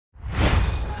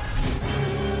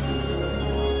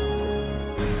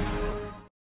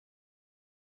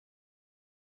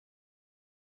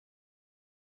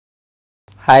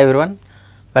Hi everyone,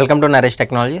 welcome to Naresh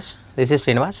Technologies. This is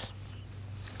Srinivas.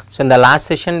 So in the last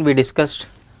session we discussed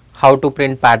how to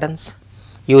print patterns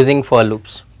using for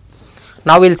loops.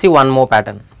 Now we will see one more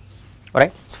pattern.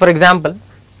 Alright. So for example,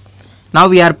 now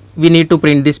we need to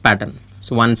print this pattern.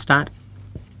 So 1 star,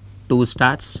 2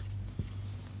 stars,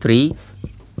 3,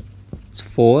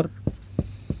 4,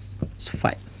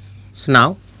 5. So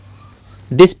now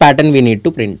this pattern we need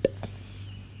to print.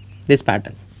 This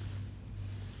pattern.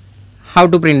 How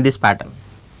to print this pattern?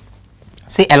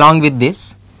 See, along with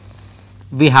this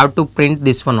we have to print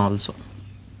this one also.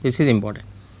 This is important.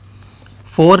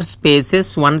 4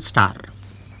 spaces 1 star,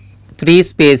 3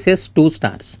 spaces 2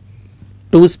 stars,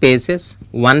 2 spaces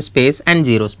 1 space and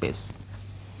 0 space.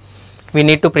 We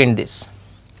need to print this.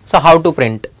 So how to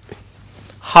print?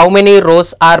 How many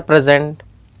rows are present?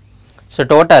 So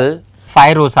total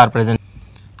 5 rows are present.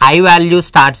 I value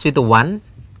starts with 1.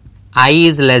 I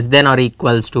is less than or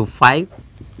equals to 5,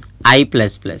 I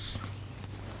plus plus,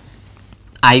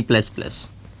 I plus plus.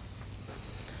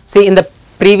 See, in the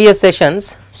previous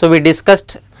sessions, so we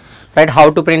discussed how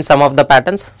to print some of the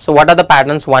patterns. So what are the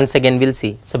patterns? Once again we'll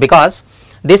see. So because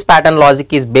this pattern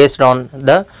logic is based on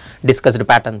the discussed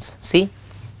patterns. See,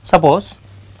 suppose,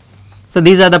 so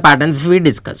these are the patterns we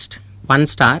discussed. 1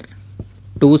 star,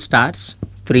 2 stars,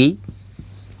 3,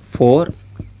 4,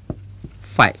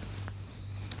 5.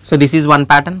 So this is one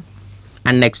pattern,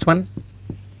 and next one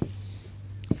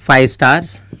 5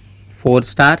 stars, 4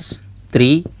 stars,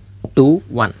 3, 2,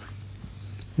 1.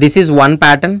 This is one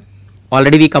pattern,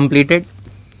 already we completed.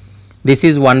 This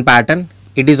is one pattern,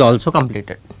 it is also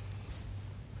completed.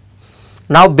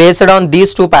 Now based on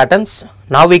these two patterns,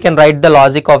 now we can write the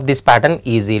logic of this pattern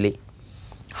easily.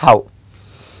 How?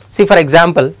 See, for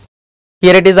example,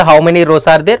 here it is how many rows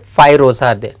are there? 5 rows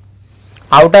are there.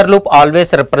 Outer loop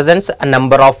always represents a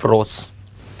number of rows.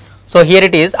 So here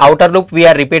it is, outer loop we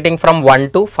are repeating from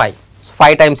 1 to 5. So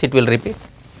 5 times it will repeat.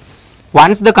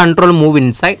 Once the control move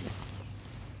inside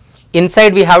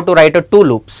we have to write 2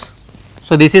 loops.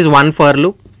 So this is one for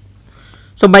loop.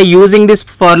 So by using this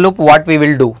for loop, what we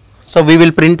will do? So we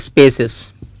will print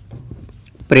spaces.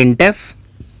 Printf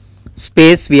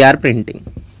space we are printing.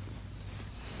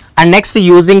 And next,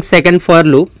 using second for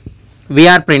loop, we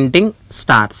are printing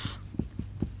stars.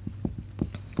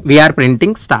 We are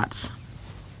printing stars.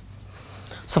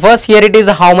 So first here it is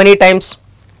how many times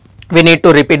we need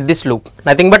to repeat this loop.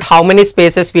 Nothing but how many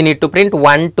spaces we need to print?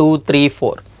 1, 2, 3,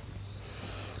 4.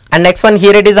 And next one,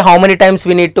 here it is how many times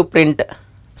we need to print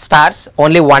stars?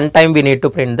 Only one time we need to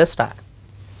print the star.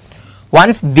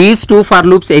 Once these two for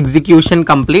loops execution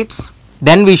completes,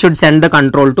 then we should send the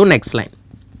control to next line.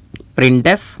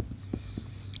 Printf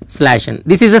 /n.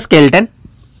 This is a skeleton.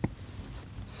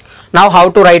 Now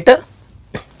how to write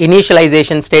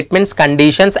initialization statements,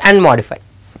 conditions and modify.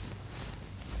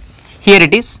 Here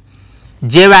it is,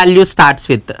 j value starts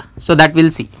with, so that we'll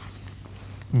see,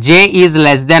 j is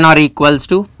less than or equals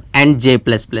to and j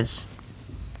plus plus.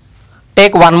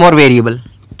 Take one more variable,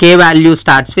 k value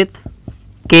starts with,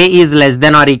 k is less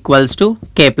than or equals to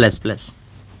k plus plus.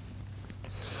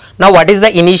 Now what is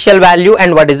the initial value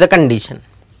and what is the condition?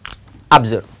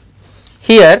 Observe,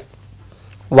 here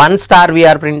 1 star we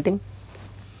are printing,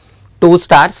 2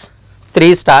 stars,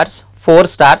 3 stars, 4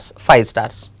 stars, 5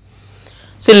 stars.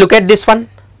 So look at this one,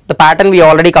 the pattern we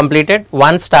already completed,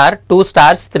 1 star, 2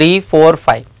 stars, 3, 4,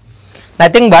 5.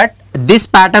 Nothing but this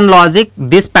pattern logic,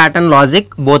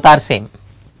 both are same.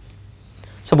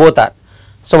 So both are.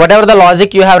 So whatever the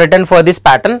logic you have written for this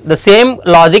pattern, the same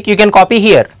logic you can copy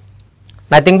here.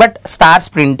 Nothing but stars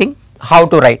printing. How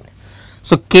to write?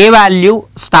 So k value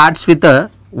starts with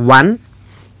a 1.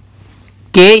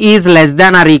 K is less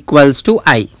than or equals to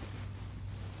I.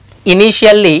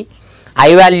 Initially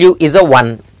I value is a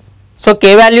 1. So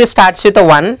k value starts with a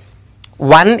 1.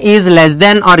 1 is less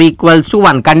than or equals to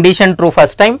 1. Condition true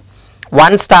first time.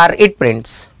 1 star it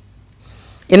prints.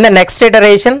 In the next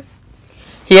iteration,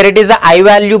 here it is a I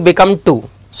value become 2.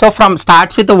 So from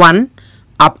starts with a 1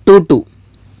 up to 2.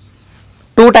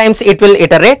 2 times it will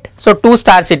iterate. So 2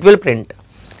 stars it will print.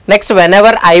 Next,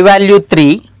 whenever I value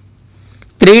 3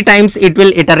 times it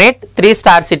will iterate, 3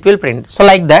 stars it will print. So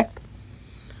like that,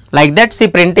 see,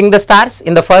 printing the stars.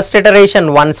 In the first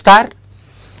iteration 1 star,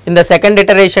 in the second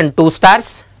iteration 2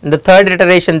 stars, in the third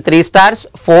iteration 3 stars,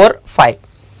 4, 5.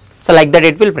 So like that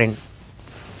it will print.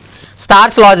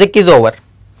 Stars logic is over.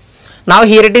 Now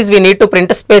here it is, we need to print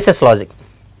a spaces logic.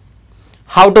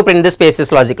 How to print the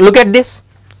spaces logic? Look at this,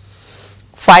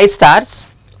 5 stars,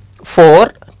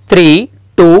 4, 3,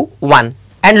 2, 1,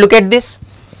 and look at this,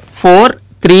 4,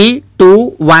 3,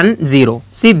 2, 1, 0.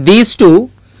 See, these two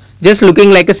just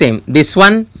looking like the same, this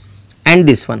one and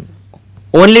this one.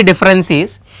 Only difference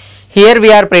is here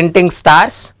we are printing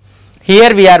stars,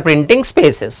 here we are printing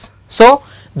spaces. So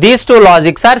these two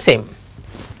logics are same.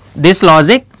 This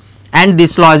logic and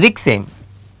this logic same.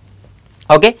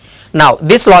 Okay. Now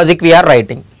this logic we are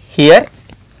writing here,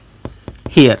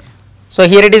 here. So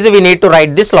here it is, we need to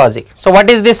write this logic. So what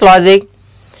is this logic?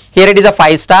 Here it is a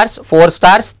 5 stars, 4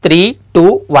 stars, 3,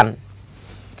 2, 1.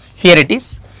 Here it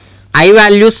is. I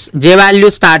values, j value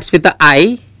starts with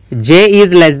I, j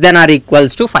is less than or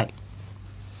equals to 5.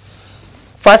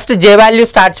 First j value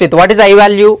starts with, what is I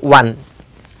value? 1.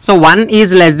 So 1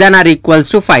 is less than or equals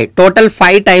to 5. Total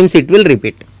 5 times it will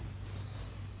repeat.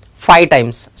 5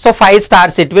 times. So 5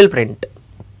 stars it will print.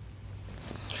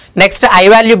 Next I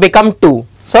value become 2.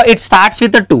 So it starts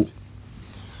with a 2.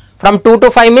 From 2 to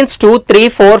 5 means 2, 3,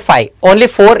 4, 5. Only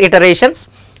 4 iterations,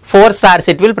 4 stars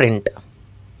it will print.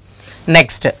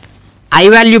 Next I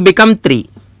value become 3.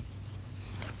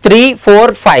 3,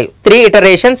 4, 5. 3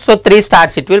 iterations, so 3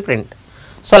 stars it will print.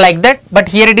 So like that, but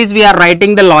here it is, we are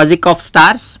writing the logic of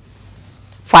stars.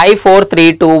 5, 4,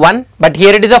 3, 2, 1. But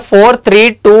here it is a 4,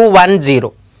 3, 2, 1,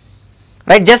 0.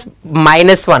 Right, just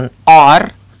minus 1 or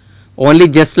only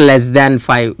just less than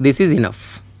 5. This is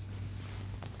enough.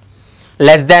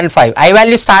 Less than 5. I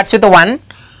value starts with 1.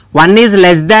 1 is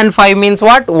less than 5 means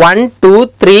what? 1, 2,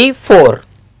 3, 4.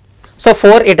 So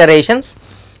 4 iterations.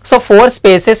 So 4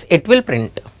 spaces it will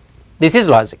print. This is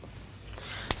logic.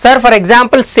 Sir, for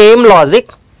example, same logic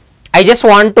I just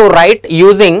want to write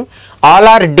using all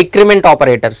our decrement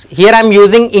operators. Here I am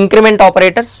using increment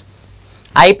operators,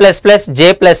 I plus plus,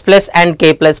 j plus plus and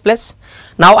k plus plus.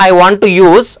 Now I want to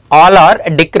use all our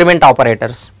decrement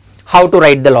operators. How to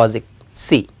write the logic?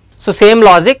 See. So same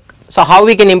logic. So how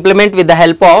we can implement with the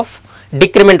help of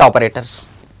decrement operators?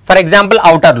 For example,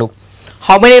 outer loop.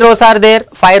 How many rows are there?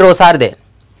 5 rows are there.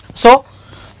 So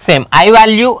same, I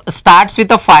value starts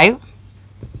with a 5.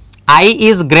 I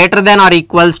is greater than or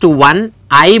equals to 1.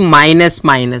 I minus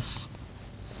minus.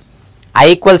 I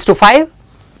equals to 5.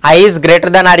 I is greater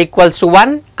than or equals to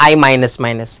 1. I minus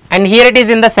minus. And here it is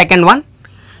in the second one.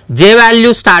 J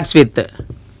value starts with,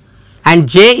 and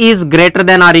j is greater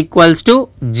than or equals to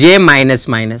j minus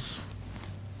minus.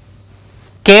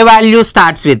 K value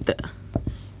starts with,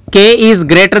 k is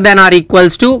greater than or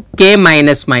equals to k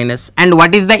minus minus. And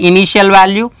what is the initial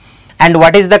value and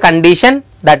what is the condition,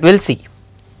 that we'll see.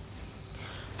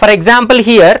 For example,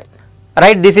 here,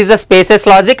 right, this is the spaces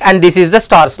logic and this is the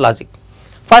stars logic.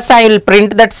 First I will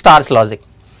print that stars logic.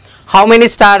 How many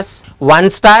stars? 1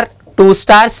 star, 2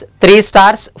 stars, 3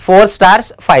 stars, 4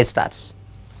 stars, 5 stars.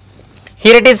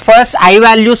 Here it is, first I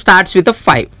value starts with a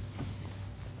 5.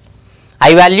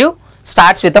 I value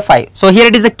starts with a 5. So here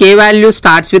it is, a k value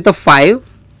starts with a 5.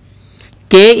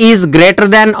 K is greater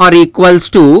than or equals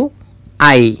to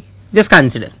I. Just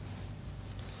consider.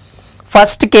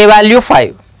 First k value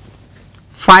 5.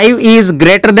 5 is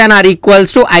greater than or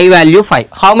equals to I value 5.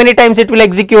 How many times it will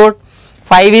execute?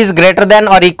 5 is greater than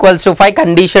or equals to 5,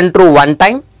 condition true 1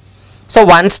 time. So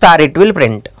 1 star it will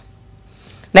print.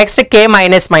 Next k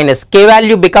minus minus, k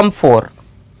value become 4.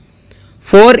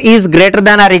 4 is greater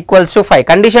than or equals to 5,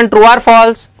 condition true or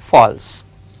false? False.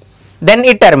 Then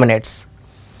it terminates.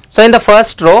 So in the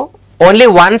first row only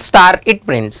 1 star it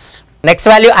prints. Next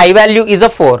value, I value is a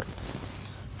 4.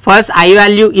 First I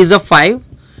value is a 5.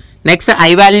 Next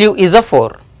I value is a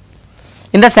 4.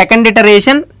 In the second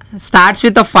iteration starts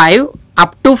with a 5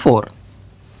 up to 4.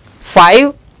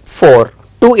 5, 4,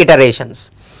 2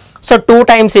 iterations. So 2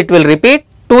 times it will repeat,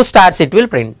 2 stars it will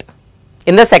print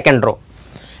in the second row.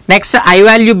 Next I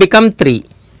value become 3.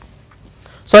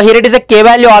 So here it is, a k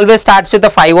value always starts with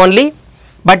a 5 only,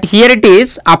 but here it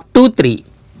is up to 3.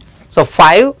 So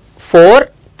 5, 4,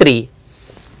 3.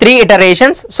 3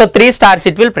 iterations, so 3 stars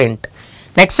it will print.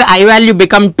 Next I value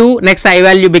become 2, next I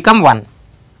value become 1.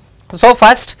 So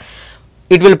first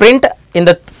it will print in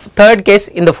the third case,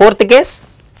 in the fourth case,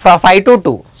 5 to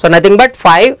 2. So nothing but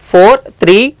 5, 4,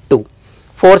 3, 2.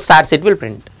 4 stars it will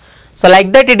print. So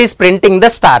like that it is printing the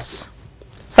stars.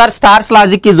 Sir, stars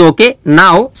logic is okay.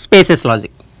 Now spaces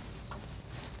logic.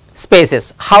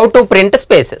 Spaces. How to print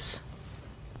spaces?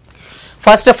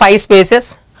 First 5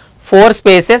 spaces, 4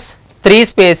 spaces, 3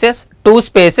 spaces, 2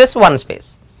 spaces, 1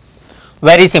 space.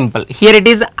 Very simple. Here it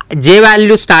is, j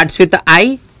value starts with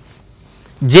I,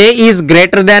 j is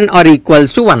greater than or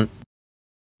equals to 1.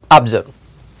 Observe.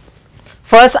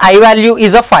 First I value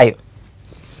is a 5.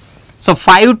 So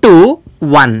 5 to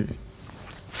 1.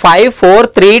 5, 4,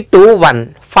 3, 2,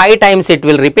 1. 5 times it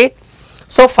will repeat.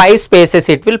 So 5 spaces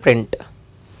it will print.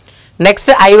 Next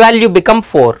I value become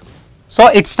 4. So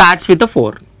it starts with a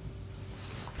 4.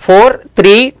 4,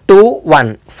 3, 2,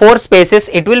 1. 4 spaces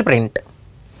it will print.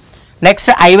 Next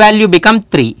I value become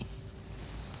 3.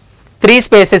 3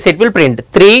 spaces it will print.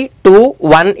 3, 2,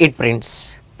 1 it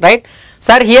prints. Right?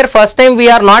 Sir, here first time we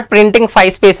are not printing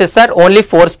 5 spaces, sir, only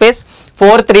 4 space.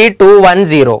 4, 3, 2, 1,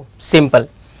 0. Simple.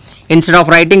 Instead of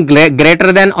writing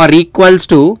greater than or equals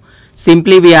to,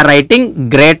 simply we are writing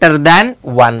greater than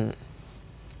 1.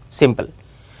 Simple.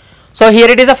 So here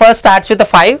it is, the first starts with a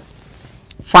 5.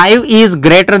 5 is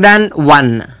greater than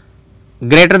 1.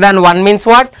 Greater than 1 means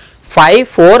what? 5,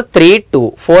 4, 3,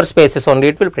 2. 4 spaces only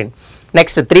it will print.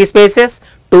 Next 3 spaces,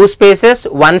 2 spaces,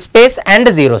 1 space and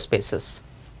 0 spaces.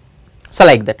 So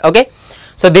like that. Okay.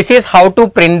 So this is how to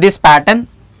print this pattern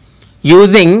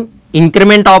using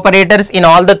increment operators in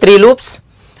all the 3 loops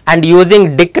and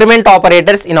using decrement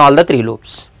operators in all the 3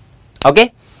 loops.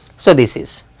 Okay. So this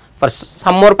is for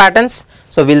some more patterns.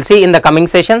 So we'll see in the coming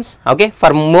sessions. Okay.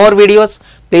 For more videos,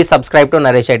 please subscribe to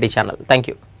Naresh IT channel. Thank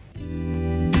you.